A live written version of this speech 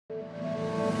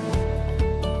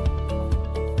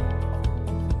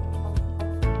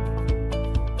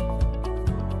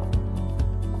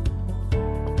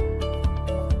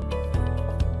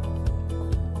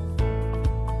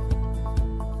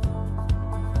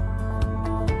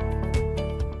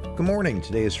Good morning.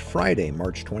 Today is Friday,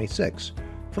 March 26.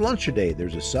 For lunch today,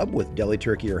 there's a sub with deli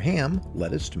turkey or ham,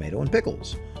 lettuce, tomato, and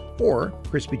pickles, or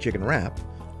crispy chicken wrap,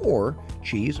 or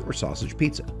cheese or sausage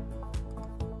pizza.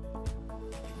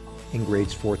 In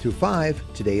grades 4 through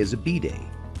 5, today is a B day.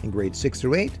 In grades 6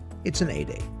 through 8, it's an A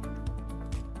day.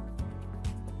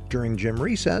 During gym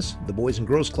recess, the Boys and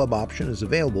Girls Club option is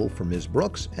available for Ms.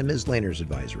 Brooks and Ms. Lehner's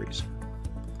advisories.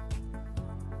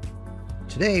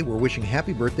 Today, we're wishing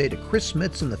happy birthday to Chris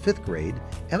Smits in the 5th grade,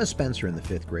 Emma Spencer in the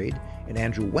 5th grade, and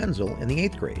Andrew Wenzel in the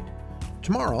 8th grade.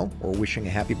 Tomorrow, we're wishing a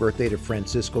happy birthday to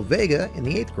Francisco Vega in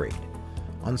the 8th grade.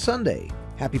 On Sunday,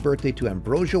 happy birthday to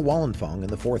Ambrosia Wallenfong in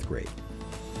the 4th grade.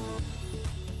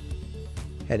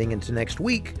 Heading into next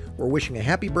week, we're wishing a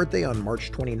happy birthday on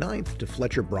March 29th to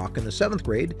Fletcher Brock in the 7th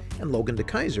grade and Logan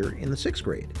DeKaiser in the 6th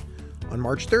grade. On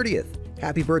March 30th,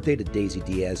 happy birthday to Daisy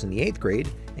Diaz in the 8th grade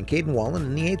and Caden Wallen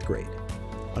in the 8th grade.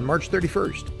 On March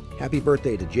 31st, happy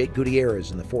birthday to Jake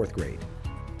Gutierrez in the 4th grade.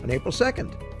 On April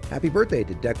 2nd, happy birthday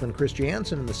to Declan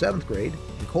Christiansen in the 7th grade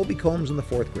and Colby Combs in the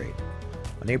 4th grade.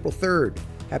 On April 3rd,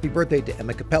 happy birthday to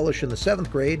Emma Capellish in the 7th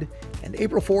grade. And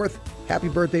April 4th, happy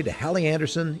birthday to Hallie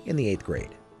Anderson in the 8th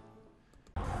grade.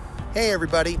 Hey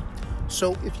everybody!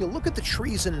 So if you look at the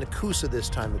trees in Nakusa this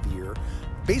time of year,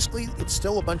 basically it's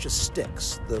still a bunch of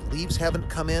sticks. The leaves haven't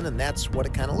come in and that's what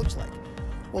it kind of looks like.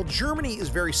 Well, Germany is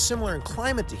very similar in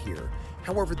climate to here.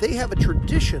 However, they have a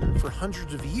tradition for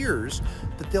hundreds of years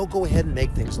that they'll go ahead and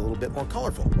make things a little bit more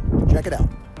colorful. Check it out.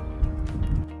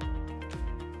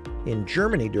 In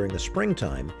Germany during the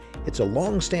springtime, it's a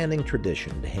long-standing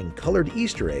tradition to hang colored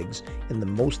Easter eggs in the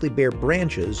mostly bare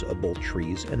branches of both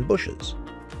trees and bushes.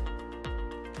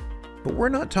 But we're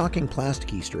not talking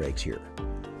plastic Easter eggs here.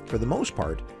 For the most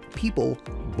part, people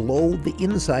blow the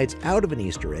insides out of an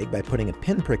Easter egg by putting a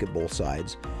pinprick at both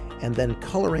sides and then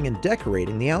coloring and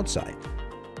decorating the outside.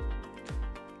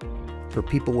 For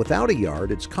people without a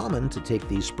yard, it's common to take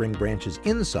these spring branches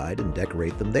inside and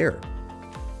decorate them there.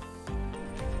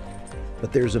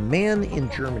 But there's a man in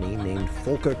Germany named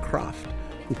Volker Kraft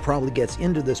who probably gets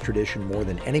into this tradition more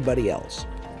than anybody else.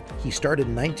 He started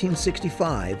in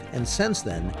 1965 and since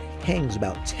then hangs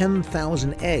about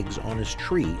 10,000 eggs on his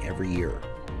tree every year.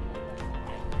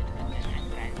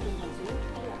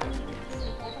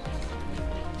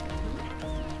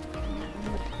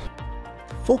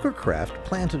 Volker Kraft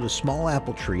planted a small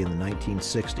apple tree in the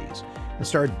 1960s and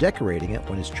started decorating it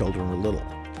when his children were little.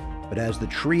 But as the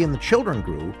tree and the children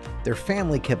grew, their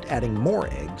family kept adding more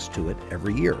eggs to it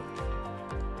every year.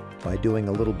 By doing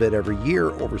a little bit every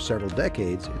year over several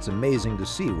decades, it's amazing to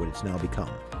see what it's now become.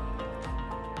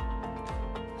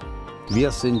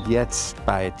 Wir sind jetzt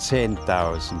bei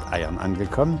 10.000 Eiern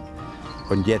angekommen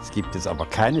und jetzt gibt es aber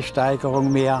keine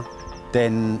Steigerung mehr,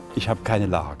 denn ich habe keine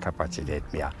Lagerkapazität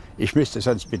mehr. Ich müsste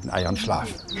sonst mit den Eiern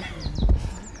schlafen.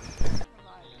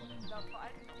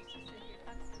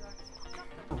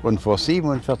 Und vor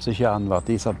 47 Jahren war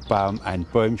dieser Baum ein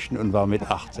Bäumchen und war mit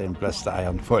 18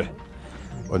 Eiern voll.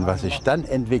 Und was sich dann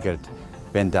entwickelt,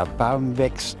 wenn der Baum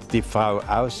wächst, die Frau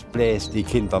ausbläst, die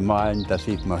Kinder malen, das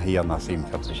sieht man hier nach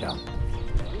 47 Jahren.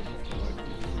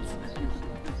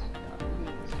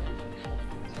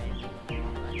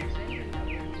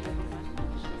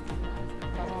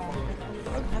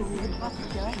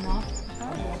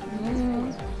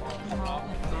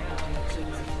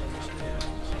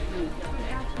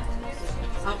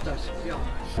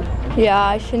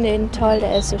 Ja, ich finde ihn toll,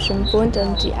 der ist so schön bunt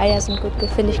und die Eier sind gut,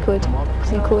 finde ich gut,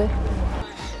 sind cool.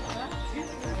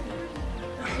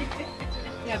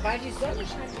 Ja, weil die Sonne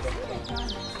scheint.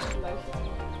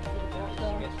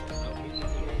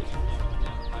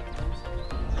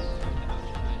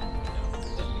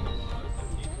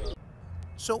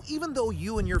 So even though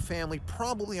you and your family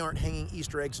probably aren't hanging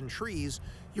Easter eggs in trees,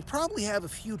 you probably have a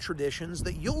few traditions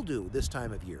that you'll do this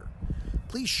time of year.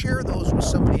 Please share those with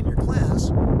somebody in your class,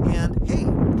 and hey,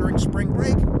 during spring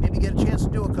break, maybe get a chance to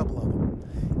do a couple of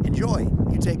them. Enjoy.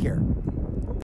 You take care.